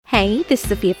Hey, this is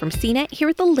Sophia from CNET here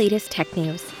with the latest tech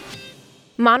news.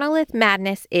 Monolith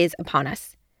madness is upon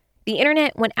us. The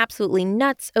internet went absolutely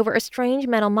nuts over a strange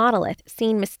metal monolith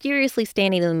seen mysteriously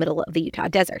standing in the middle of the Utah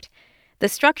desert. The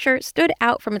structure stood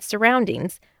out from its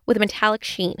surroundings with a metallic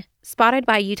sheen, spotted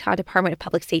by a Utah Department of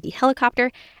Public Safety helicopter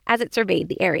as it surveyed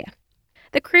the area.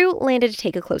 The crew landed to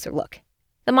take a closer look.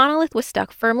 The monolith was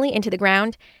stuck firmly into the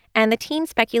ground, and the team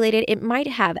speculated it might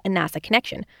have a NASA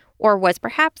connection, or was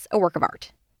perhaps a work of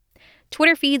art.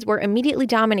 Twitter feeds were immediately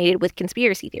dominated with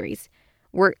conspiracy theories.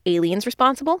 Were aliens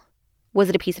responsible? Was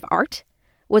it a piece of art?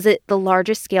 Was it the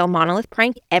largest scale monolith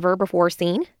prank ever before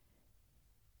seen?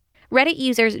 Reddit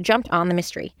users jumped on the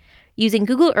mystery, using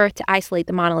Google Earth to isolate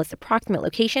the monolith's approximate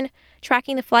location,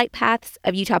 tracking the flight paths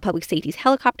of Utah Public Safety's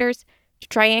helicopters to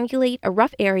triangulate a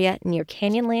rough area near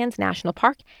Canyonlands National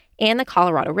Park and the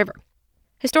Colorado River.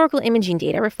 Historical imaging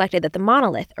data reflected that the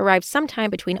monolith arrived sometime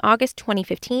between August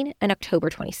 2015 and October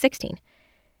 2016.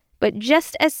 But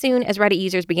just as soon as Reddit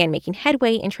users began making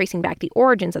headway in tracing back the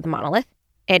origins of the monolith,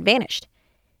 it vanished.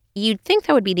 You'd think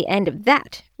that would be the end of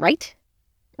that, right?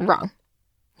 Wrong.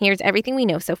 Here's everything we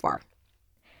know so far.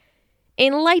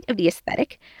 In light of the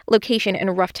aesthetic, location,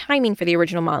 and rough timing for the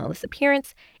original monolith's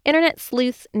appearance, internet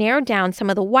sleuths narrowed down some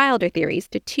of the wilder theories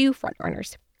to two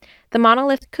frontrunners. The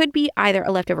monolith could be either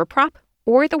a leftover prop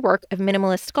or the work of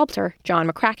minimalist sculptor John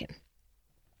McCracken.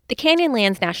 The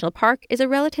Canyonlands National Park is a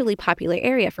relatively popular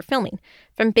area for filming,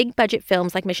 from big-budget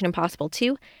films like Mission Impossible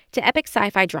 2 to epic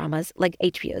sci-fi dramas like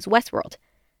HBO's Westworld,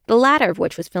 the latter of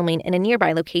which was filming in a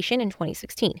nearby location in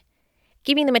 2016.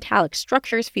 Giving the metallic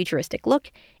structure's futuristic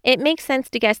look, it makes sense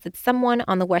to guess that someone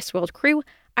on the Westworld crew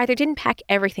either didn't pack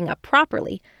everything up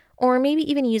properly, or maybe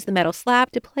even used the metal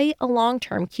slab to play a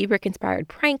long-term Kubrick-inspired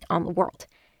prank on the world.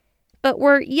 But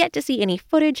we're yet to see any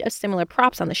footage of similar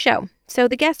props on the show, so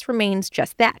the guess remains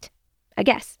just that, a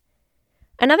guess.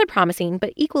 Another promising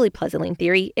but equally puzzling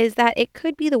theory is that it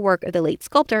could be the work of the late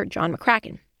sculptor John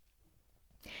McCracken.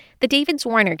 The David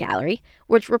Zwirner Gallery,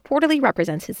 which reportedly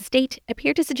represents his estate,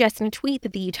 appeared to suggest in a tweet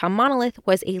that the Utah monolith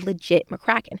was a legit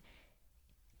McCracken.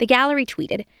 The gallery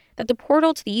tweeted that the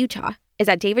portal to the Utah is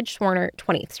at David Zwirner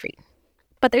 20th Street.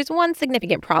 But there's one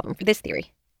significant problem for this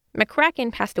theory.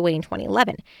 McCracken passed away in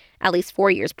 2011, at least 4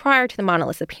 years prior to the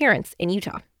monolith's appearance in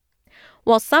Utah.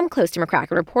 While some close to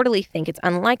McCracken reportedly think it's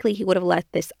unlikely he would have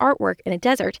left this artwork in a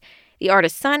desert, the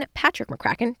artist's son, Patrick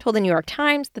McCracken, told the New York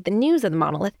Times that the news of the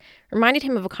monolith reminded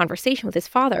him of a conversation with his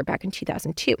father back in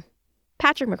 2002.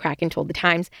 Patrick McCracken told the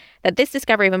Times that this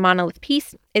discovery of a monolith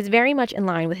piece is very much in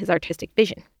line with his artistic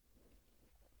vision.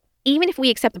 Even if we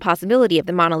accept the possibility of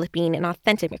the monolith being an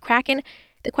authentic McCracken,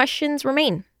 the questions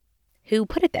remain. Who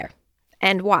put it there?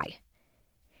 And why?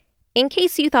 In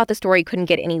case you thought the story couldn't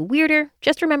get any weirder,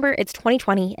 just remember it's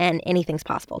 2020 and anything's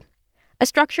possible. A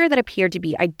structure that appeared to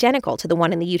be identical to the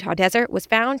one in the Utah desert was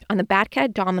found on the Batka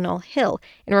Domnul Hill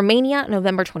in Romania on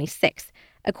November 26,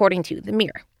 according to The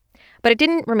Mirror. But it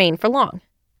didn't remain for long.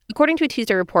 According to a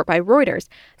Tuesday report by Reuters,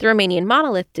 the Romanian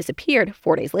monolith disappeared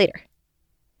 4 days later.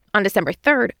 On December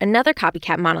 3rd, another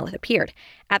copycat monolith appeared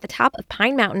at the top of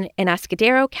Pine Mountain in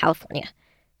Atascadero, California.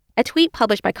 A tweet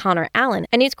published by Connor Allen,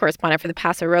 a news correspondent for the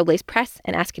Paso Robles Press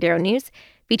and Atascadero News,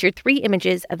 featured 3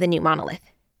 images of the new monolith.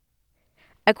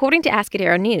 According to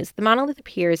Atascadero News, the monolith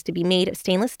appears to be made of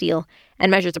stainless steel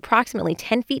and measures approximately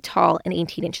 10 feet tall and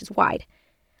 18 inches wide.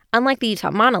 Unlike the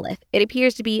Utah monolith, it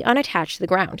appears to be unattached to the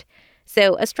ground,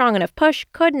 so a strong enough push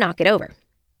could knock it over.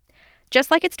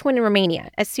 Just like its twin in Romania,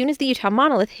 as soon as the Utah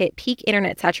monolith hit peak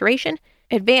internet saturation,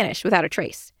 it vanished without a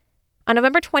trace. On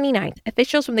November 29th,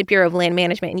 officials from the Bureau of Land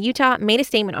Management in Utah made a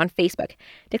statement on Facebook,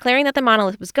 declaring that the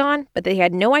monolith was gone, but they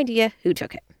had no idea who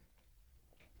took it.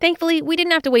 Thankfully, we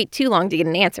didn't have to wait too long to get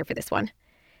an answer for this one.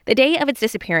 The day of its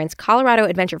disappearance, Colorado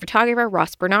adventure photographer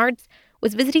Ross Bernards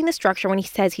was visiting the structure when he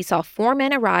says he saw 4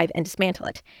 men arrive and dismantle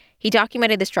it. He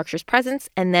documented the structure's presence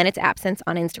and then its absence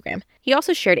on Instagram. He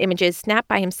also shared images snapped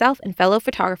by himself and fellow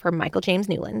photographer Michael James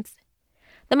Newlands.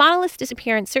 The monolith's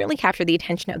disappearance certainly captured the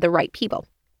attention of the right people.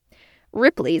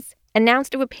 Ripley's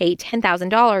announced it would pay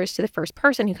 $10,000 to the first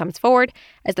person who comes forward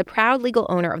as the proud legal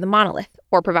owner of the monolith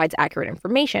or provides accurate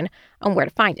information on where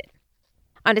to find it.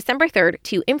 On December 3rd,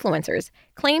 2 influencers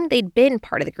claimed they'd been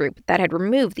part of the group that had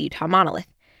removed the Utah monolith.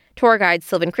 Tour guide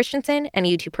Sylvan Christensen and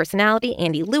YouTube personality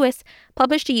Andy Lewis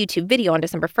published a YouTube video on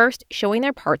December 1st showing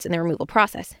their parts in the removal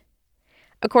process.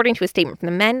 According to a statement from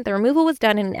the men, the removal was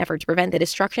done in an effort to prevent the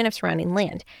destruction of surrounding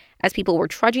land, as people were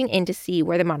trudging in to see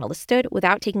where the monolith stood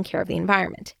without taking care of the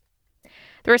environment.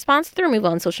 The response to the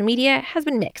removal on social media has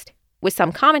been mixed. with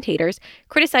some commentators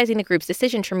criticizing the group's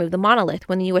decision to remove the monolith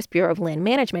when the U.S. Bureau of Land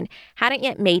Management hadn't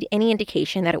yet made any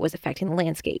indication that it was affecting the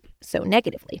landscape so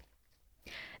negatively.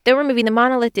 Though removing the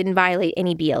monolith didn't violate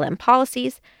any BLM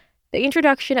policies, the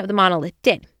introduction of the monolith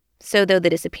did. So though the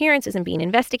disappearance isn't being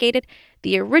investigated,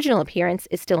 the original appearance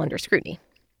is still under scrutiny.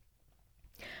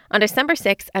 On December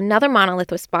 6, another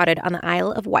monolith was spotted on the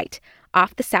Isle of Wight,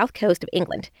 off the south coast of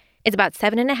England. It's about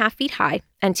 7.5 feet high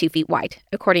and 2 feet wide,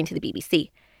 according to the BBC.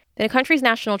 The country's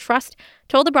National Trust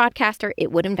told the broadcaster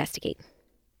it would investigate.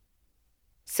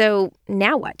 So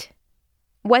now what?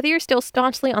 Whether you're still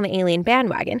staunchly on the alien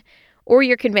bandwagon, or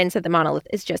you're convinced that the monolith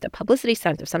is just a publicity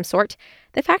stunt of some sort,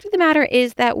 the fact of the matter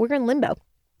is that we're in limbo.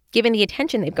 Given the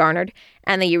attention they've garnered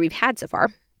and the year we've had so far,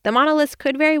 the monoliths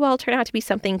could very well turn out to be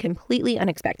something completely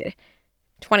unexpected.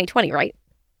 2020, right?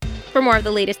 For more of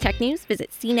the latest tech news,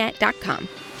 visit cnet.com.